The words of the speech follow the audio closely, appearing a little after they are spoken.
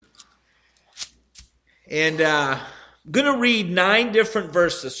And I'm going to read 9 different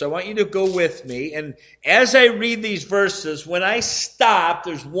verses, so I want you to go with me. And as I read these verses, when I stop,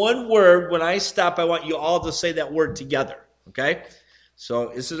 there's one word. When I stop, I want you all to say that word together, okay?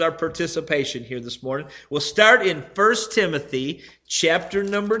 So this is our participation here this morning. We'll start in 1 Timothy chapter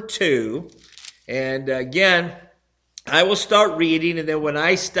number 2. And again, I will start reading, and then when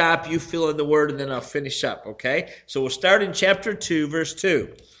I stop, you fill in the word, and then I'll finish up, okay? So we'll start in chapter 2, verse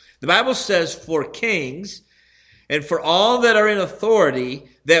 2. The Bible says, "For kings and for all that are in authority,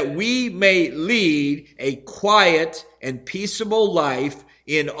 that we may lead a quiet and peaceable life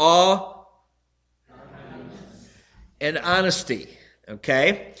in all and honesty."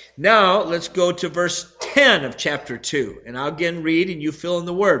 Okay? Now, let's go to verse 10 of chapter 2. And I'll again read, and you fill in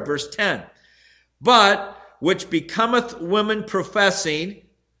the word. Verse 10. "But which becometh women professing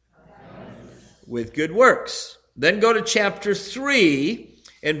with good works." Then go to chapter 3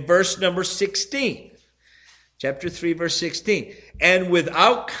 and verse number 16. Chapter 3, verse 16. "And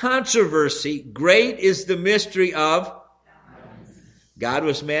without controversy, great is the mystery of God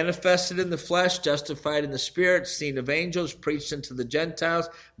was manifested in the flesh, justified in the spirit, seen of angels, preached unto the Gentiles,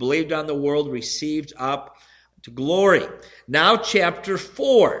 believed on the world, received up to glory." Now chapter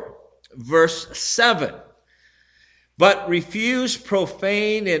 4, verse 7. "But refuse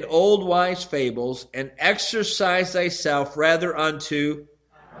profane and old wise fables, and exercise thyself rather unto,"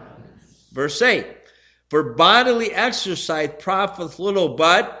 verse 8, "for bodily exercise profiteth little,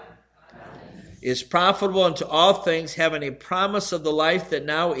 but is profitable unto all things, having a promise of the life that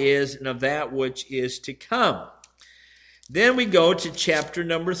now is, and of that which is to come." Then we go to chapter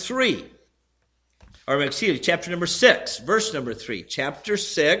number 3. Chapter number 6, verse number 3. Chapter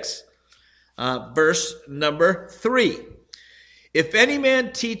 6, verse number 3. "If any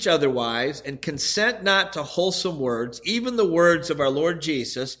man teach otherwise, and consent not to wholesome words, even the words of our Lord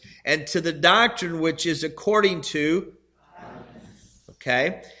Jesus, and to the doctrine which is according to,"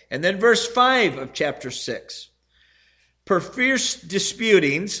 okay, and then verse 5 of chapter 6. "For fierce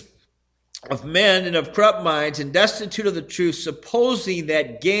disputings of men and of corrupt minds, and destitute of the truth, supposing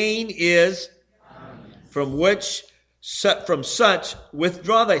that gain is from such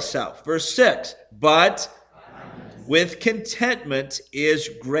withdraw thyself." Verse 6. "But with contentment is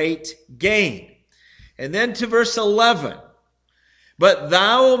great gain." And then to verse 11. "But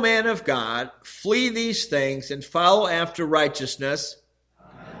thou, O man of God, flee these things, and follow after righteousness,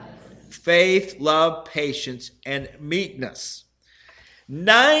 faith, love, patience, and meekness."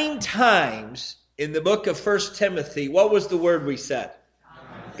 9 times in the book of 1 Timothy, what was the word we said?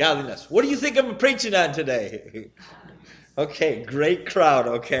 Godliness. What do you think I'm preaching on today? Okay, great crowd,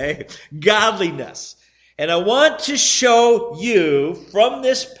 okay? Godliness. And I want to show you from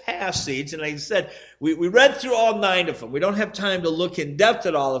this passage, and like I said, we read through all 9 of them. We don't have time to look in depth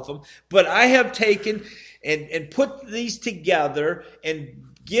at all of them, but I have taken and put these together and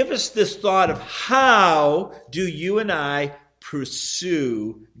give us this thought of how do you and I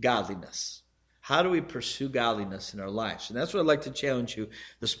pursue godliness? How do we pursue godliness in our lives? And that's what I'd like to challenge you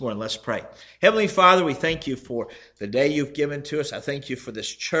this morning. Let's pray. Heavenly Father, we thank you for the day you've given to us. I thank you for this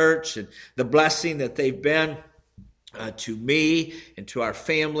church and the blessing that they've been to me and to our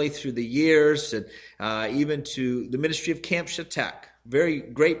family through the years, and even to the ministry of Camp Shatek. Very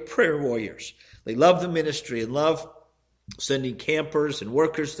great prayer warriors. They love the ministry and love sending campers and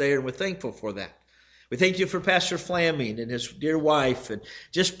workers there, and we're thankful for that. We thank you for Pastor Flaming and his dear wife, and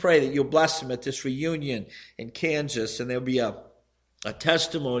just pray that you'll bless him at this reunion in Kansas, and there'll be a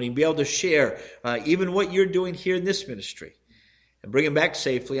testimony and be able to share even what you're doing here in this ministry, and bring him back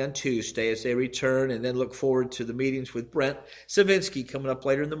safely on Tuesday as they return, and then look forward to the meetings with Brent Savinsky coming up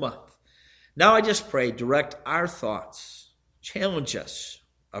later in the month. Now I just pray, direct our thoughts, challenge us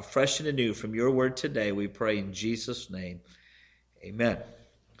afresh and anew from your word today. We pray in Jesus' name. Amen.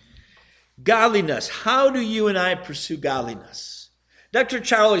 Godliness. How do you and I pursue godliness? Dr.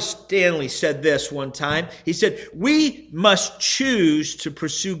 Charles Stanley said this one time. He said, "We must choose to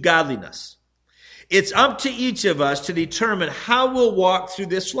pursue godliness. It's up to each of us to determine how we'll walk through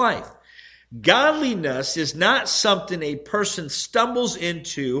this life. Godliness is not something a person stumbles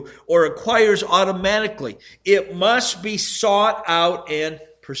into or acquires automatically. It must be sought out and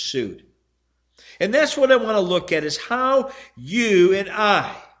pursued." And that's what I want to look at, is how you and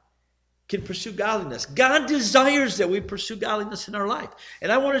I can pursue godliness. God desires that we pursue godliness in our life.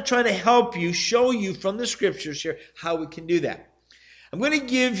 And I want to try to help you, show you from the scriptures here how we can do that. I'm going to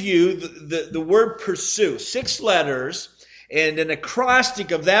give you the word pursue, 6 letters, and an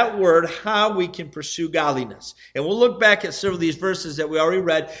acrostic of that word, how we can pursue godliness. And we'll look back at several of these verses that we already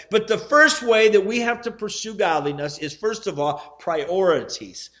read. But the first way that we have to pursue godliness is, first of all,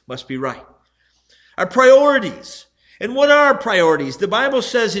 priorities must be right. Our priorities. And what are our priorities? The Bible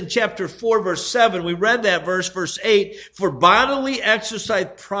says in chapter 4, verse 7, we read that verse 8, for bodily exercise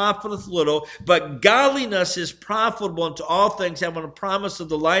profiteth little, but godliness is profitable unto all things, having a promise of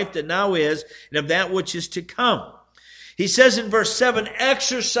the life that now is, and of that which is to come. He says in verse 7,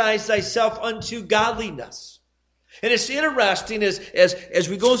 exercise thyself unto godliness. And it's interesting as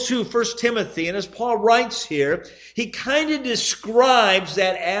we go through 1 Timothy, and as Paul writes here, he kind of describes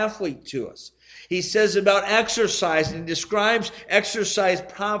that athlete to us. He says about exercise, and he describes exercise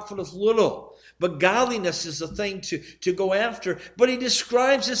profiteth little. But godliness is the thing to go after. But he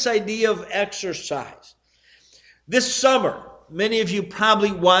describes this idea of exercise. This summer, many of you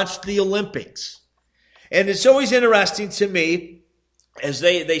probably watched the Olympics. And it's always interesting to me as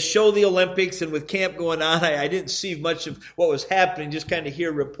they show the Olympics, and with camp going on, I didn't see much of what was happening, just kind of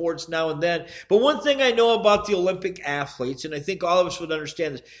hear reports now and then. But one thing I know about the Olympic athletes, and I think all of us would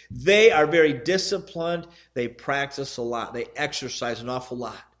understand this, they are very disciplined. They practice a lot. They exercise an awful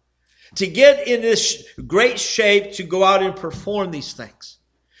lot to get in this great shape to go out and perform these things,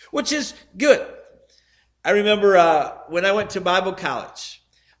 which is good. I remember when I went to Bible college,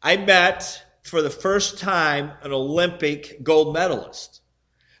 I met for the first time an Olympic gold medalist,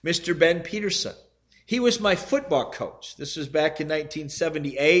 Mr. Ben Peterson. He was my football coach. This was back in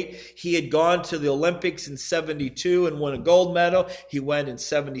 1978. He had gone to the Olympics in 72 and won a gold medal. He went in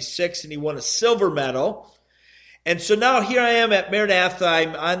 76 and he won a silver medal. And so now here I am at Maranatha.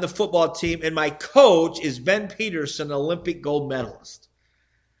 I'm on the football team, and my coach is Ben Peterson, an Olympic gold medalist.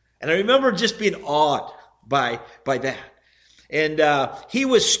 And I remember just being awed by that. And he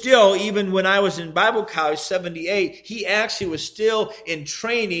was still, even when I was in Bible college, 78, he actually was still in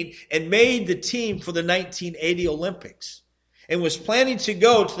training and made the team for the 1980 Olympics and was planning to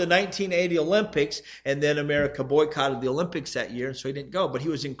go to the 1980 Olympics, and then America boycotted the Olympics that year, and so he didn't go, but he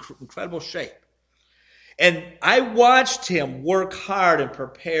was in incredible shape. And I watched him work hard and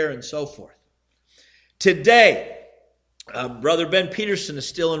prepare and so forth. Today, Brother Ben Peterson is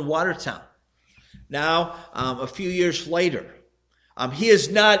still in Watertown. Now, a few years later, he is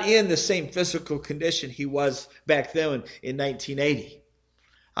not in the same physical condition he was back then in 1980.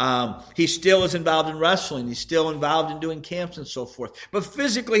 He still is involved in wrestling. He's still involved in doing camps and so forth. But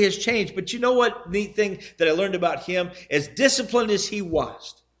physically has changed. But you know what neat thing that I learned about him? As disciplined as he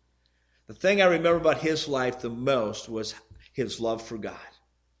was, the thing I remember about his life the most was his love for God.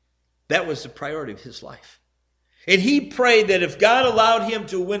 That was the priority of his life. And he prayed that if God allowed him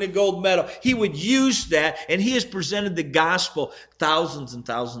to win a gold medal, he would use that. And he has presented the gospel thousands and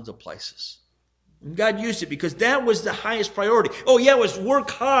thousands of places. And God used it because that was the highest priority. Oh, yeah, it was work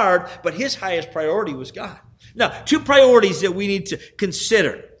hard, but his highest priority was God. Now, two priorities that we need to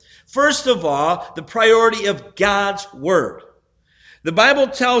consider. First of all, the priority of God's word. The Bible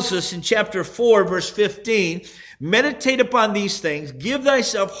tells us in chapter 4, verse 15, meditate upon these things, give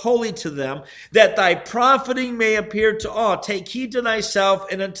thyself wholly to them, that thy profiting may appear to all. Take heed to thyself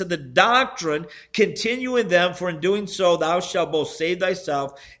and unto the doctrine, continue in them, for in doing so thou shalt both save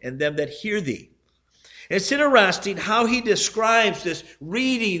thyself and them that hear thee. It's interesting how he describes this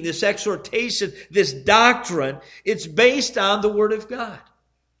reading, this exhortation, this doctrine. It's based on the Word of God.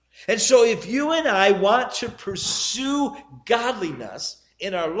 And so if you and I want to pursue godliness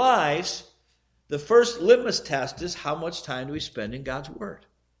in our lives, the first litmus test is how much time do we spend in God's Word?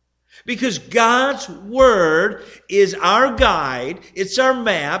 Because God's Word is our guide, it's our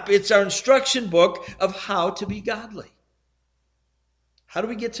map, it's our instruction book of how to be godly. How do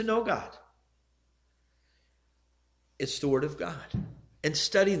we get to know God? It's the Word of God and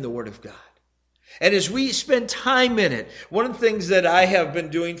studying the Word of God. And as we spend time in it, one of the things that I have been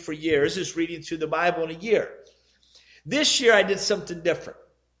doing for years is reading through the Bible in a year. This year I did something different.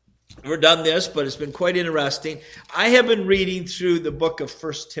 We've done this, but it's been quite interesting. I have been reading through the book of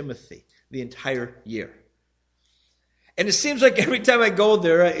 1 Timothy the entire year. And it seems like every time I go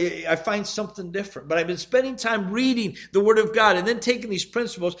there, I find something different. But I've been spending time reading the Word of God and then taking these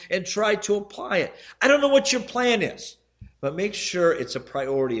principles and try to apply it. I don't know what your plan is, but make sure it's a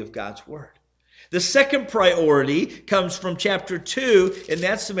priority of God's Word. The second priority comes from chapter 2, and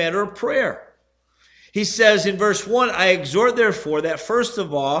that's the matter of prayer. He says in verse 1, I exhort therefore that first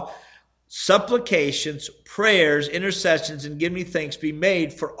of all, supplications, prayers, intercessions, and giving thanks be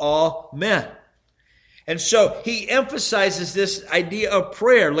made for all men. And so he emphasizes this idea of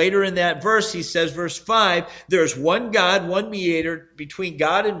prayer. Later in that verse, he says, verse 5, there is one God, one mediator between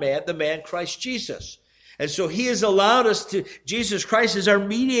God and man, the man Christ Jesus. And so he has allowed us to, Jesus Christ is our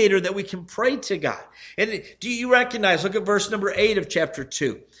mediator that we can pray to God. And do you recognize, look at verse number 8 of chapter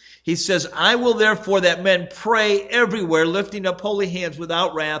 2. He says, I will therefore that men pray everywhere, lifting up holy hands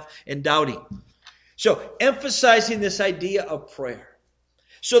without wrath and doubting. So emphasizing this idea of prayer.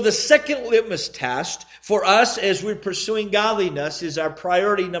 So the second litmus test for us as we're pursuing godliness is our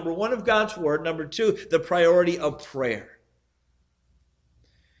priority, number one, of God's Word. Number two, the priority of prayer.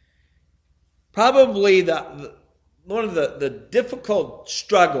 Probably one of the difficult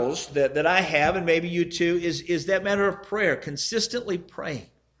struggles that I have, and maybe you too, is that matter of prayer, consistently praying.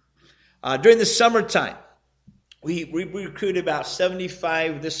 During the summertime, we recruited about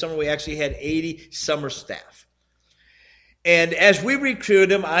 75. This summer we actually had 80 summer staff. And as we recruit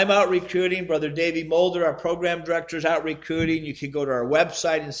them, I'm out recruiting. Brother Davey Mulder, our program director, is out recruiting. You can go to our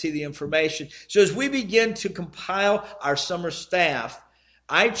website and see the information. So as we begin to compile our summer staff,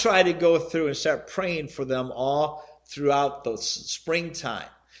 I try to go through and start praying for them all throughout the springtime.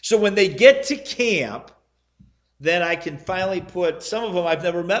 So when they get to camp, then I can finally put, some of them I've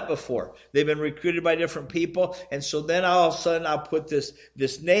never met before. They've been recruited by different people. And so then all of a sudden I'll put this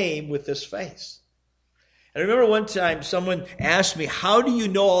name with this face. And I remember one time someone asked me, how do you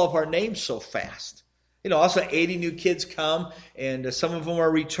know all of our names so fast? Also 80 new kids come, and some of them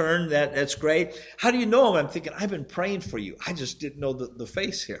are returned. That's great. How do you know them? I'm thinking, I've been praying for you. I just didn't know the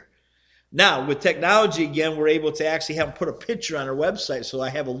face here. Now, with technology, again, we're able to actually have them put a picture on our website, so I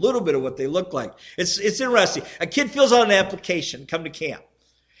have a little bit of what they look like. It's interesting. A kid fills out an application, come to camp,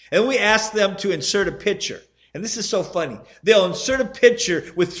 and we ask them to insert a picture. And this is so funny. They'll insert a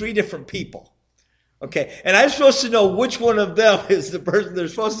picture with 3 different people. Okay, and I'm supposed to know which one of them is the person they're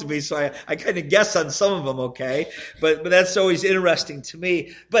supposed to be, so I kind of guess on some of them, okay? But that's always interesting to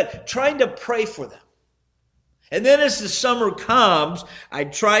me. But trying to pray for them. And then as the summer comes, I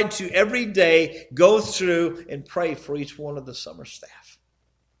try to every day go through and pray for each one of the summer staff.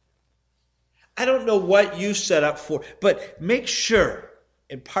 I don't know what you set up for, but make sure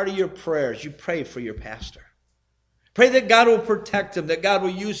in part of your prayers you pray for your pastor. Pray that God will protect them, that God will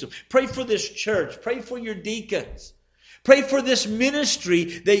use them. Pray for this church. Pray for your deacons. Pray for this ministry,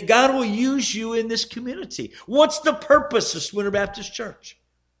 that God will use you in this community. What's the purpose of Swinner Baptist Church?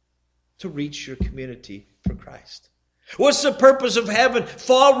 To reach your community for Christ. What's the purpose of having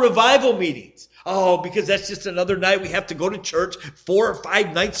fall revival meetings? Oh, because that's just another night we have to go to church 4 or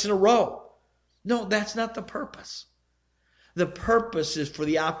 5 nights in a row. No, that's not the purpose. The purpose is for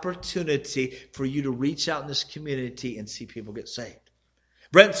the opportunity for you to reach out in this community and see people get saved.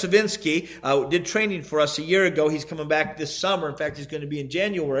 Brent Savinsky did training for us a year ago. He's coming back this summer. In fact, he's going to be in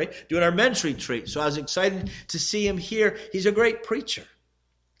January doing our men's retreat. So I was excited to see him here. He's a great preacher.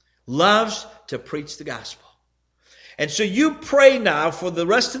 Loves to preach the gospel. And so you pray now for the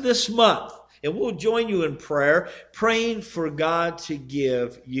rest of this month. And we'll join you in prayer, praying for God to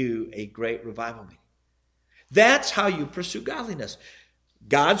give you a great revival meeting. That's how you pursue godliness.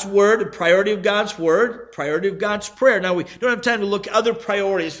 God's Word, the priority of God's Word, priority of God's prayer. Now, we don't have time to look at other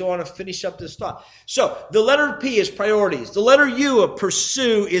priorities, so I want to finish up this thought. So, the letter P is priorities. The letter U of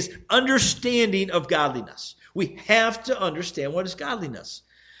pursue is understanding of godliness. We have to understand what is godliness.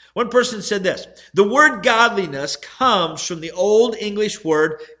 One person said this: the word godliness comes from the Old English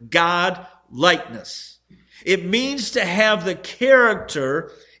word God-likeness. It means to have the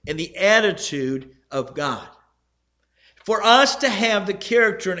character and the attitude of God. For us to have the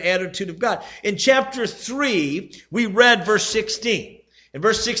character and attitude of God. In chapter 3, we read verse 16. And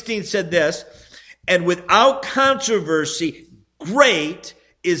verse 16 said this: and without controversy, great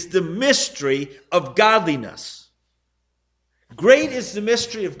is the mystery of godliness. Great is the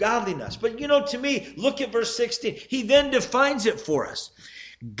mystery of godliness. But to me, look at verse 16. He then defines it for us.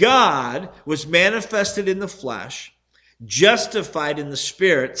 God was manifested in the flesh, justified in the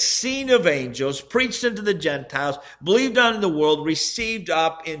Spirit, seen of angels, preached unto the Gentiles, believed on in the world, received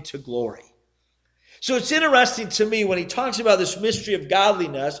up into glory. So it's interesting to me when he talks about this mystery of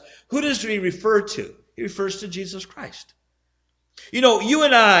godliness, who does he refer to? He refers to Jesus Christ. You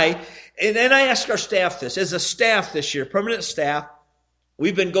and I, and I ask our staff this, as a staff this year, permanent staff,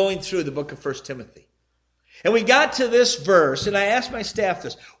 we've been going through the book of 1 Timothy. And we got to this verse, and I asked my staff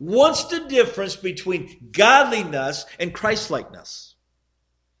this: what's the difference between godliness and Christ-likeness?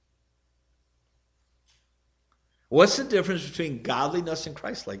 What's the difference between godliness and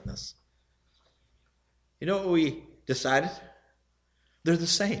Christ-likeness? You know what we decided? They're the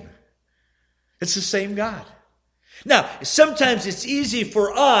same. It's the same God. Now, sometimes it's easy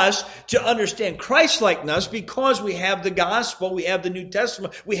for us to understand Christ-likeness because we have the gospel, we have the New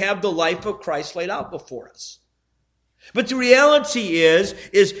Testament, we have the life of Christ laid out before us. But the reality is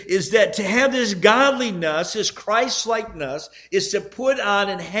that to have this godliness, this Christ-likeness, is to put on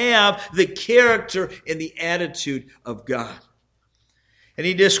and have the character and the attitude of God. And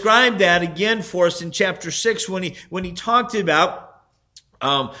he described that again for us in chapter 6 when he talked about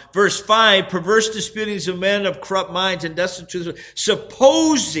Verse 5, perverse disputings of men of corrupt minds and destitute,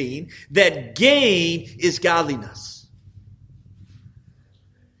 supposing that gain is godliness.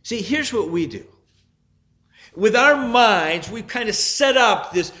 See, here's what we do. With our minds, we've kind of set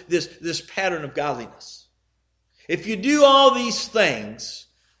up this pattern of godliness. If you do all these things,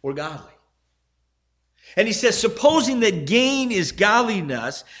 we're godly. And he says, supposing that gain is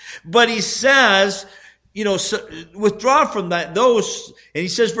godliness, but he says, withdraw from those, and he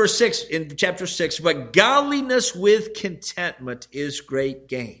says, verse 6 in chapter 6, but godliness with contentment is great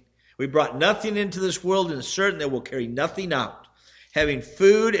gain. We brought nothing into this world, and it's certain that we'll carry nothing out. Having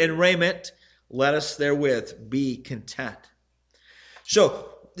food and raiment, let us therewith be content. So,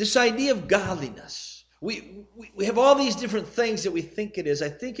 this idea of godliness, we have all these different things that we think it is. I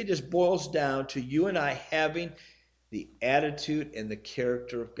think it just boils down to you and I having the attitude and the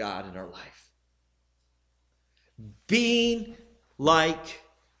character of God in our life. Being like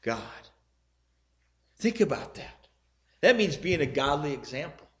God. Think about that. That means being a godly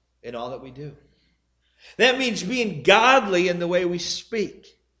example in all that we do. That means being godly in the way we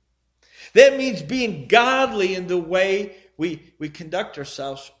speak. That means being godly in the way we conduct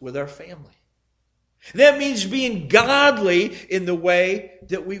ourselves with our family. That means being godly in the way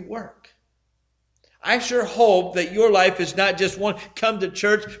that we work. I sure hope that your life is not just one, come to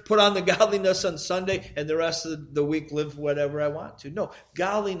church, put on the godliness on Sunday, and the rest of the week live whatever I want to. No,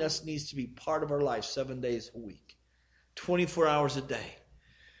 godliness needs to be part of our life 7 days a week, 24 hours a day.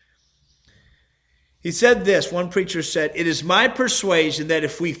 He said this, one preacher said, it is my persuasion that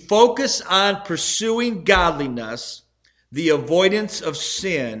if we focus on pursuing godliness, the avoidance of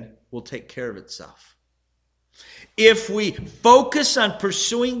sin will take care of itself. If we focus on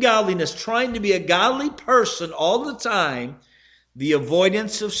pursuing godliness, trying to be a godly person all the time, the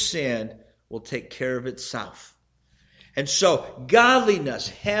avoidance of sin will take care of itself. And so, godliness,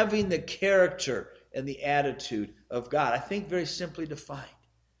 having the character and the attitude of God, I think very simply defined.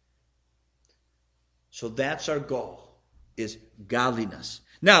 So that's our goal, is godliness.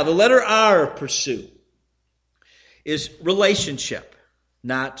 Now, the letter R of pursue is relationship,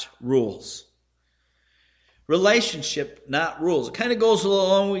 not rules. Relationship, not rules. It kind of goes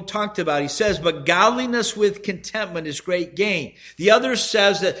along what we talked about. He says, but godliness with contentment is great gain. The other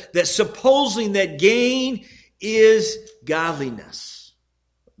says that supposing that gain is godliness.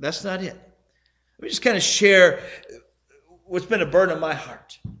 That's not it. Let me just kind of share what's been a burden on my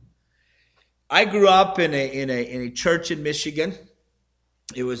heart. I grew up in a church in Michigan.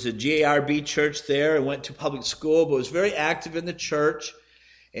 It was a GARB church there. I went to public school, but was very active in the church.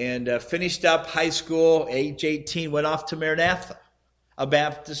 And finished up high school, age 18, went off to Maranatha, a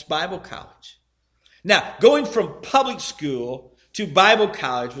Baptist Bible college. Now, going from public school to Bible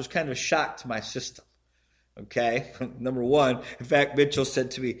college was kind of a shock to my system. Okay? Number one, in fact, Mitchell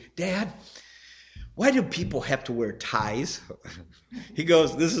said to me, Dad, why do people have to wear ties? He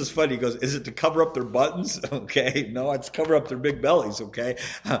goes, this is funny. He goes, is it to cover up their buttons? Okay. No, it's cover up their big bellies. Okay.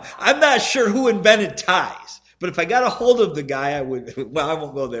 I'm not sure who invented ties. But if I got a hold of the guy, I would, well, I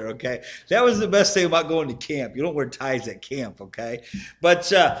won't go there, okay? That was the best thing about going to camp. You don't wear ties at camp, okay?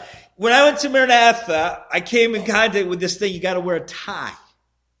 But when I went to Maranatha, I came in contact with this thing. You got to wear a tie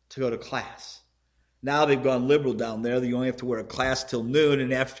to go to class. Now they've gone liberal down there. You only have to wear a class till noon,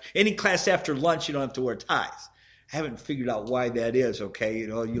 and after any class after lunch, you don't have to wear ties. I haven't figured out why that is, okay?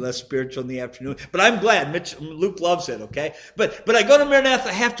 You're less spiritual in the afternoon. But I'm glad. Luke loves it, okay? But I go to Maranatha,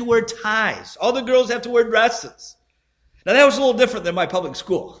 I have to wear ties. All the girls have to wear dresses. Now, that was a little different than my public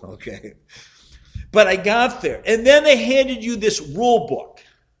school, okay? But I got there. And then they handed you this rule book,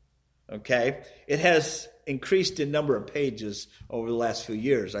 okay? It has increased in number of pages over the last few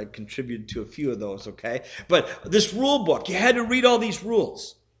years. I contributed to a few of those, okay? But this rule book, you had to read all these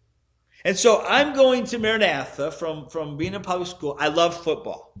rules. And so I'm going to Maranatha from being in public school. I love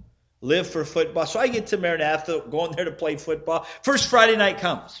football. Live for football. So I get to Maranatha, going there to play football. First Friday night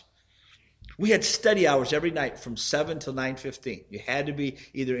comes. We had study hours every night from 7 till 9:15. You had to be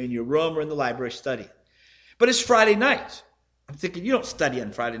either in your room or in the library studying. But it's Friday night. I'm thinking, you don't study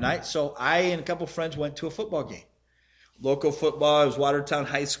on Friday night. So I and a couple of friends went to a football game. Local football. It was Watertown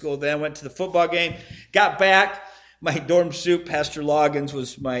High School then. Went to the football game. Got back. My dorm soup, Pastor Loggins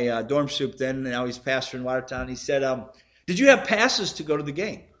was my dorm soup then, and now he's pastor in Watertown. He said, did you have passes to go to the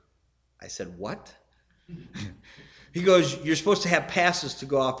game? I said, what? He goes, you're supposed to have passes to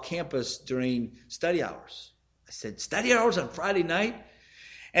go off campus during study hours. I said, study hours on Friday night?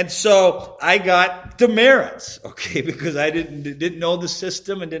 And so I got demerits, okay, because I didn't know the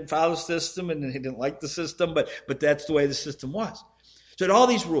system and didn't follow the system and didn't like the system, but that's the way the system was. So it had all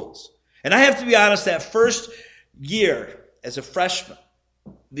these rules. And I have to be honest, that first year as a freshman,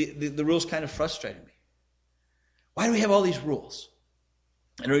 the rules kind of frustrated me. Why do we have all these rules?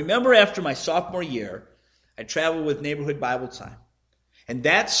 And I remember after my sophomore year, I traveled with Neighborhood Bible Time. And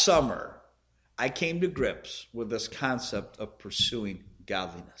that summer, I came to grips with this concept of pursuing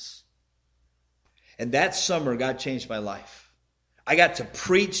godliness. And that summer, God changed my life. I got to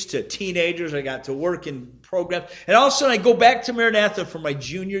preach to teenagers. I got to work in programs. And all of a sudden, I go back to Maranatha for my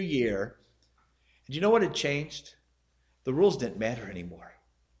junior year. And you know what had changed? The rules didn't matter anymore.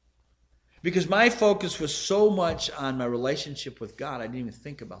 Because my focus was so much on my relationship with God, I didn't even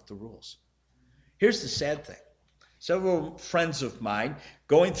think about the rules. Here's the sad thing. Several friends of mine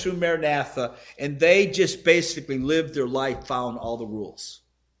going through Maranatha, and they just basically lived their life following all the rules.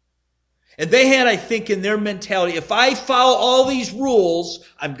 And they had, I think, in their mentality, if I follow all these rules,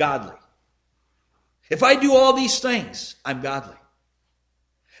 I'm godly. If I do all these things, I'm godly.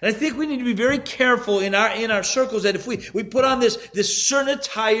 And I think we need to be very careful in our circles that if we put on this certain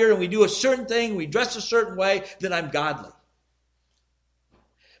attire and we do a certain thing, we dress a certain way, then I'm godly.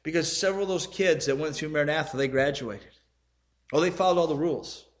 Because several of those kids that went through Maranatha, they graduated. Oh, they followed all the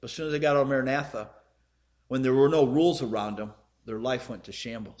rules. But as soon as they got out of Maranatha, when there were no rules around them, their life went to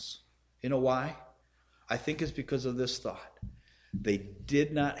shambles. You know why? I think it's because of this thought. They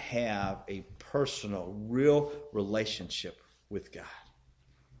did not have a personal, real relationship with God.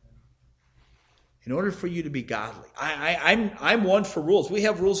 In order for you to be godly, I'm one for rules. We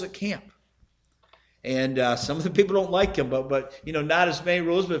have rules at camp. And some of the people don't like them, but not as many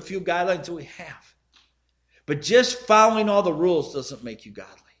rules, but a few guidelines that we have. But just following all the rules doesn't make you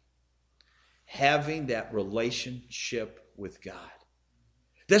godly. Having that relationship with God.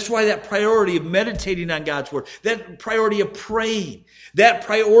 That's why that priority of meditating on God's word, that priority of praying, that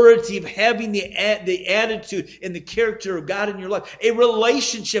priority of having the attitude and the character of God in your life, a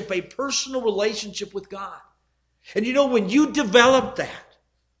relationship, a personal relationship with God. And when you develop that,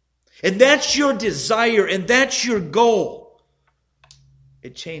 and that's your desire, and that's your goal,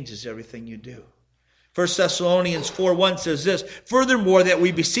 it changes everything you do. 1 Thessalonians 4:1 says this, furthermore, that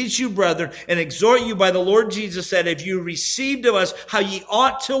we beseech you, brethren, and exhort you by the Lord Jesus, that if you received of us how ye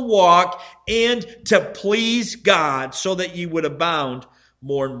ought to walk and to please God, so that ye would abound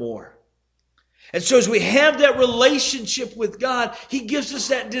more and more. And so as we have that relationship with God, He gives us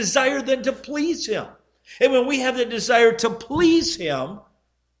that desire then to please Him. And when we have that desire to please Him,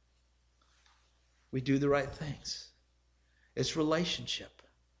 we do the right things. It's relationship.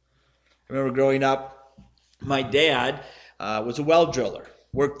 I remember growing up, my dad was a well driller,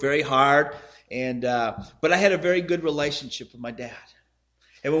 worked very hard, but I had a very good relationship with my dad.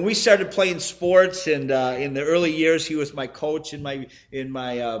 And when we started playing sports, and in the early years, he was my coach in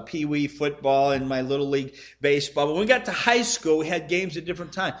my Pee Wee football and my Little League baseball. But when we got to high school, we had games at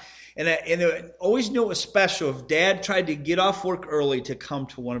different times. And I always knew it was special if Dad tried to get off work early to come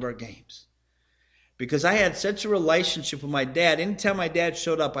to one of our games. Because I had such a relationship with my dad. Anytime my dad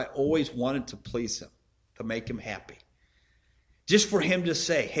showed up, I always wanted to please him, to make him happy. Just for him to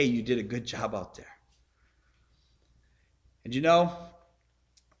say, hey, you did a good job out there. And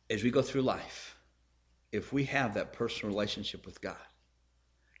as we go through life, if we have that personal relationship with God,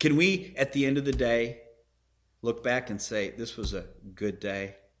 can we, at the end of the day, look back and say, this was a good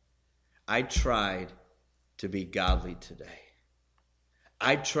day? I tried to be godly today.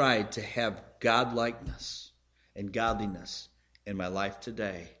 I tried to have godlikeness and godliness in my life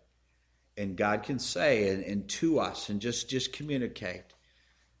today. And God can say and to us and just communicate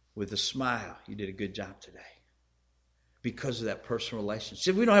with a smile, you did a good job today. Because of that personal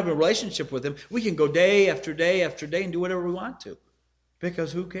relationship. If we don't have a relationship with Him, we can go day after day after day and do whatever we want to.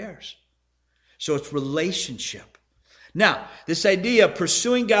 Because who cares? So it's relationship. Now, this idea of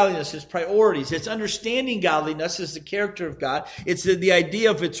pursuing godliness is priorities. It's understanding godliness as the character of God. It's the idea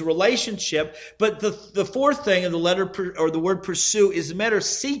of its relationship. But the fourth thing of the letter or the word pursue is a matter of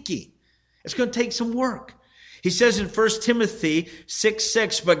seeking. It's going to take some work. He says in 1 Timothy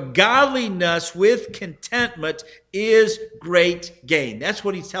 6:6, but godliness with contentment is great gain. That's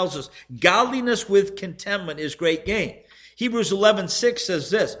what he tells us. Godliness with contentment is great gain. Hebrews 11:6 says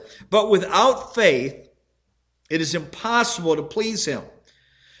this, but without faith it is impossible to please Him.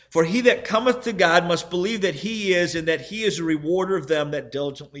 For he that cometh to God must believe that He is, and that He is a rewarder of them that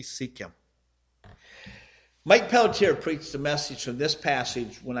diligently seek Him. Mike Pelletier preached a message from this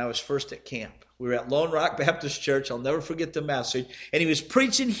passage when I was first at camp. We were at Lone Rock Baptist Church. I'll never forget the message. And he was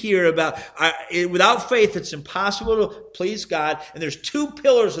preaching here about without faith, it's impossible to please God. And there's two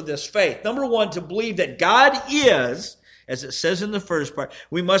pillars of this faith. Number one, to believe that God is, as it says in the first part,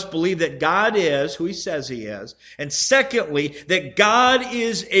 we must believe that God is who He says He is. And secondly, that God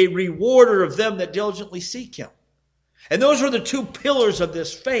is a rewarder of them that diligently seek Him. And those are the two pillars of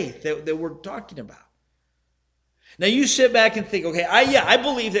this faith that we're talking about. Now you sit back and think, okay, I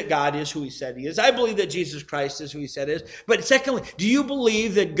believe that God is who he said he is. I believe that Jesus Christ is who he said he is. But secondly, do you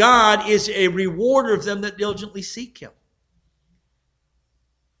believe that God is a rewarder of them that diligently seek him?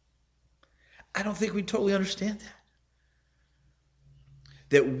 I don't think we totally understand that.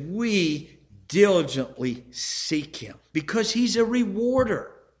 That we diligently seek him because he's a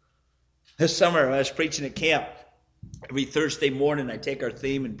rewarder. This summer, I was preaching at camp. Every Thursday morning, I take our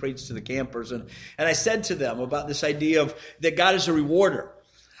theme and preach to the campers. And I said to them about this idea of that God is a rewarder.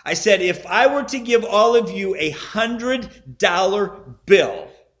 I said, if I were to give all of you a $100 bill,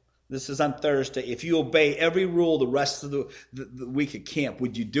 this is on Thursday, if you obey every rule the rest of the week at camp,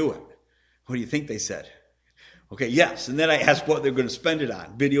 would you do it? What do you think they said? Okay, yes. And then I asked what they're going to spend it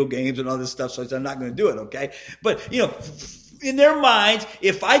on, video games and all this stuff. So I said, I'm not going to do it, okay? But, in their minds,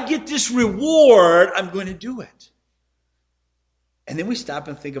 if I get this reward, I'm going to do it. And then we stop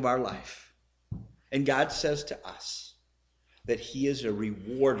and think of our life. And God says to us that he is a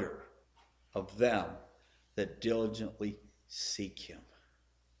rewarder of them that diligently seek him.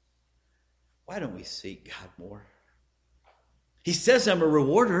 Why don't we seek God more? He says I'm a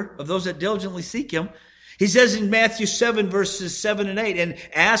rewarder of those that diligently seek him. He says in Matthew 7, verses 7 and 8, and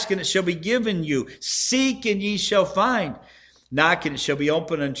ask and it shall be given you. Seek and ye shall find. Knock and it shall be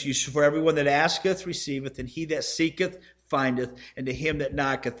opened unto you. For everyone that asketh receiveth, and he that seeketh findeth, and to him that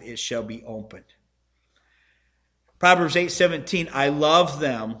knocketh it shall be opened. Proverbs 8:17, I love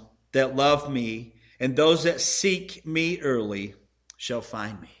them that love me, and those that seek me early shall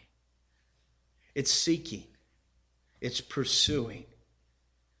find me. It's seeking. It's pursuing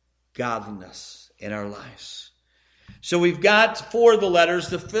godliness in our lives. So we've got four of the letters.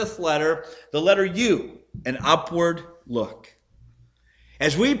 The fifth letter, the letter U, an upward look.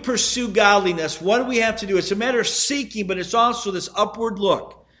 As we pursue godliness, what do we have to do? It's a matter of seeking, but it's also this upward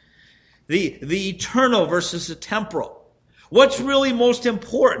look. The eternal versus the temporal. What's really most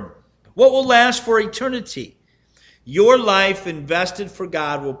important? What will last for eternity? Your life invested for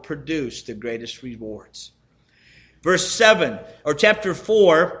God will produce the greatest rewards. Verse 7, or chapter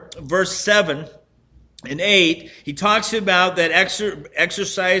 4, verse 7 and 8, he talks about that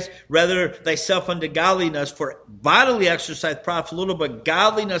exercise rather thyself unto godliness, for bodily exercise profits little, but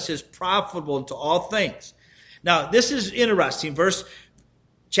godliness is profitable unto all things. Now, this is interesting.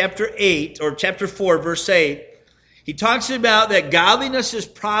 Chapter 4, verse 8, he talks about that godliness is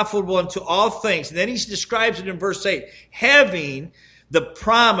profitable unto all things. And then he describes it in verse 8, having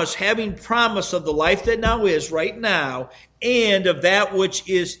promise of the life that now is, right now, and of that which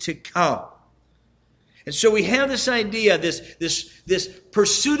is to come. And so we have this idea, this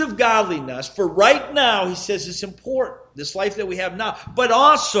pursuit of godliness for right now, he says it's important, this life that we have now, but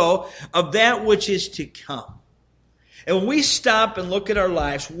also of that which is to come. And when we stop and look at our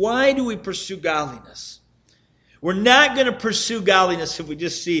lives, why do we pursue godliness? We're not going to pursue godliness if we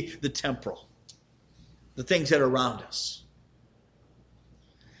just see the temporal, the things that are around us.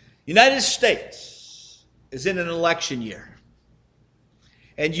 United States is in an election year.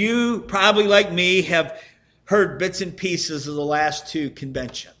 And you, probably like me, have heard bits and pieces of the last two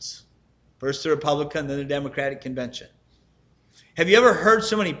conventions. First the Republican, then the Democratic convention. Have you ever heard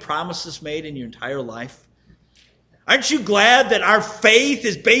so many promises made in your entire life? Aren't you glad that our faith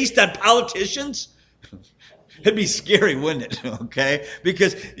is based on politicians? It'd be scary, wouldn't it? Okay?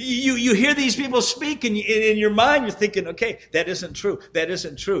 Because you hear these people speak and in your mind you're thinking, okay, that isn't true. That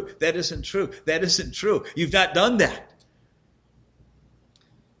isn't true. That isn't true. That isn't true. You've not done that.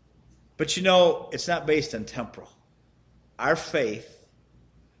 But it's not based on temporal. Our faith,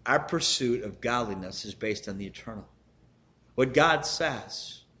 our pursuit of godliness is based on the eternal. What God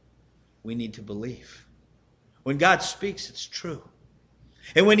says, we need to believe. When God speaks, it's true.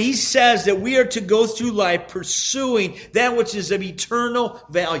 And when he says that we are to go through life pursuing that which is of eternal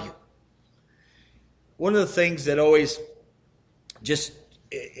value. One of the things that always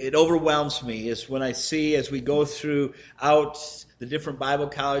it overwhelms me is when I see, as we go throughout the different Bible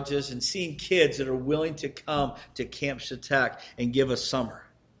colleges and seeing kids that are willing to come to Camp Shatek and give a summer.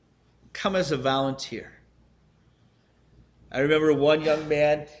 Come as a volunteer. I remember one young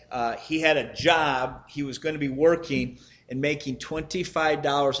man, he had a job. He was going to be working and making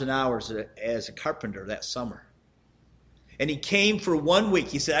 $25 an hour as a carpenter that summer. And he came for 1 week.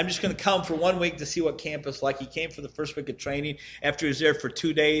 He said, I'm just going to come for 1 week to see what camp is like. He came for the first week of training. After he was there for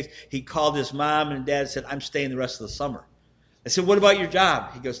 2 days, he called his mom and dad and said, I'm staying the rest of the summer. I said, what about your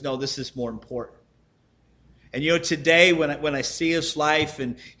job? He goes, no, this is more important. And today when I see his life,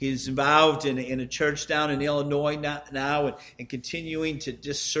 and he's involved in a church down in Illinois now and continuing to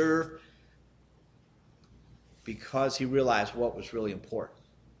just serve, because he realized what was really important.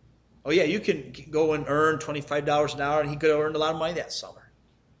 Oh yeah, you can go and earn $25 an hour, and he could have earned a lot of money that summer.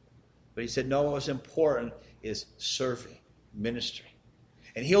 But he said, no, what was important is serving, ministry.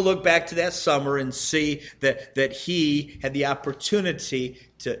 And he'll look back to that summer and see that he had the opportunity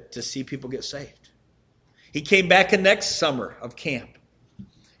to see people get saved. He came back the next summer of camp.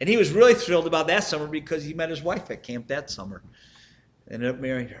 And he was really thrilled about that summer because he met his wife at camp that summer. Ended up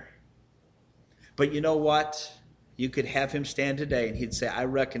marrying her. But you know what? You could have him stand today and he'd say, I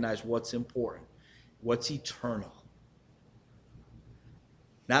recognize what's important, what's eternal.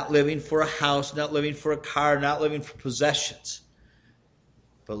 Not living for a house, not living for a car, not living for possessions,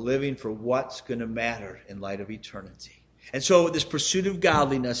 but living for what's going to matter in light of eternity. And so this pursuit of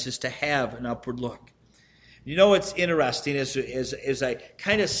godliness is to have an upward look. You know what's interesting is I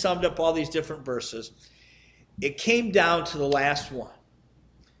kind of summed up all these different verses. It came down to the last one.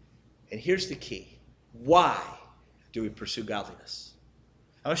 And here's the key. Why do we pursue godliness?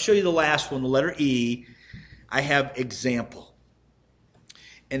 I want to show you the last one, the letter E. I have example.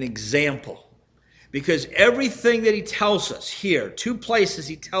 An example. Because everything that he tells us here, 2 places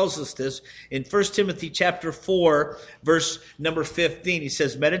he tells us this, in 1 Timothy chapter 4, verse number 15, he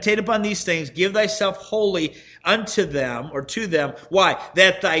says, meditate upon these things, give thyself wholly unto them, or to them. Why?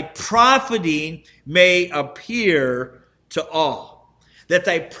 That thy profiting may appear to all. That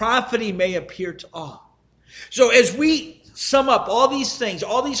thy profiting may appear to all. So as we sum up all these things,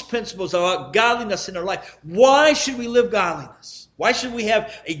 all these principles about godliness in our life, why should we live godliness? Why should we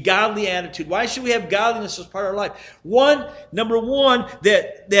have a godly attitude? Why should we have godliness as part of our life? Number one,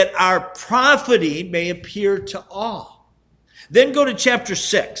 that our profiting may appear to all. Then go to chapter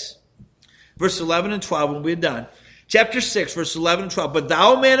 6, verse 11 and 12, when we're done. Chapter 6, verse 11 and 12. But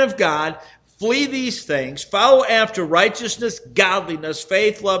thou, man of God, flee these things, follow after righteousness, godliness,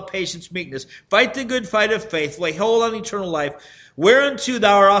 faith, love, patience, meekness. Fight the good fight of faith, lay hold on eternal life, whereunto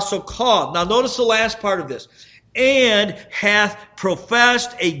thou art also called. Now notice the last part of this. And hath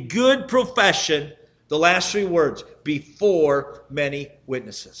professed a good profession, the last 3 words, before many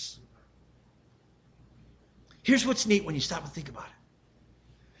witnesses. Here's what's neat when you stop and think about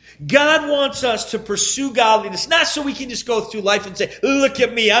it. God wants us to pursue godliness, not so we can just go through life and say, look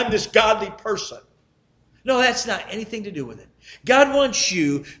at me, I'm this godly person. No, that's not anything to do with it. God wants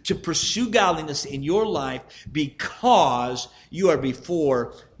you to pursue godliness in your life because you are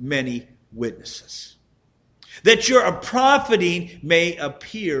before many witnesses. That your profiting may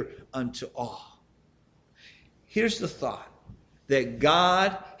appear unto all. Here's the thought. That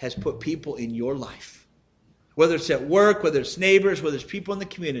God has put people in your life. Whether it's at work, whether it's neighbors, whether it's people in the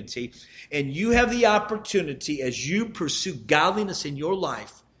community. And you have the opportunity as you pursue godliness in your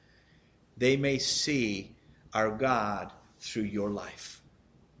life. They may see our God through your life.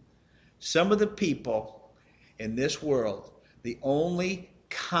 Some of the people in this world, the only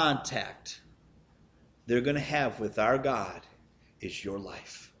contact they're going to have with our God is your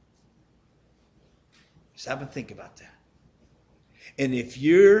life. Stop and think about that. And if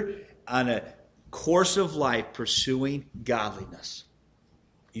you're on a course of life pursuing godliness,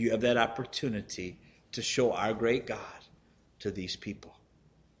 you have that opportunity to show our great God to these people.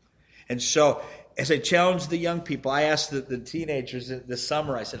 And so, as I challenged the young people, I asked the teenagers this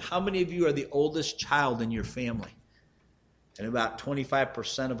summer, I said, how many of you are the oldest child in your family? And about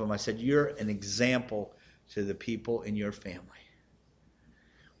 25% of them, I said, you're an example to the people in your family.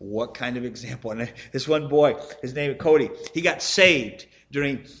 What kind of example? And this one boy, his name is Cody, he got saved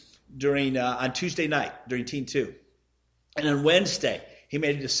on Tuesday night during Teen 2. And on Wednesday, he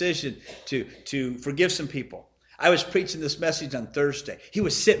made a decision to forgive some people. I was preaching this message on Thursday. He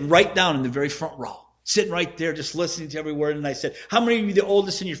was sitting right down in the very front row. Sitting right there, just listening to every word. And I said, how many of you are the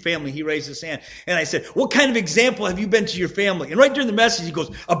oldest in your family? He raised his hand. And I said, what kind of example have you been to your family? And right during the message, he goes,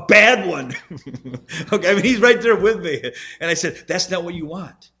 a bad one. Okay, I mean, he's right there with me. And I said, that's not what you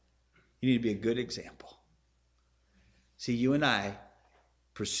want. You need to be a good example. See, you and I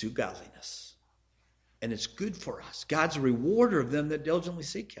pursue godliness. And it's good for us. God's a rewarder of them that diligently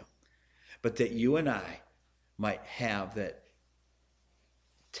seek him. But that you and I might have that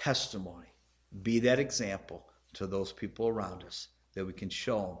testimony. Be that example to those people around us that we can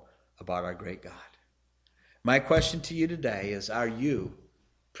show them about our great God. My question to you today is, are you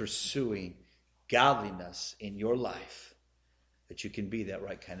pursuing godliness in your life that you can be that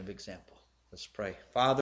right kind of example? Let's pray. Father,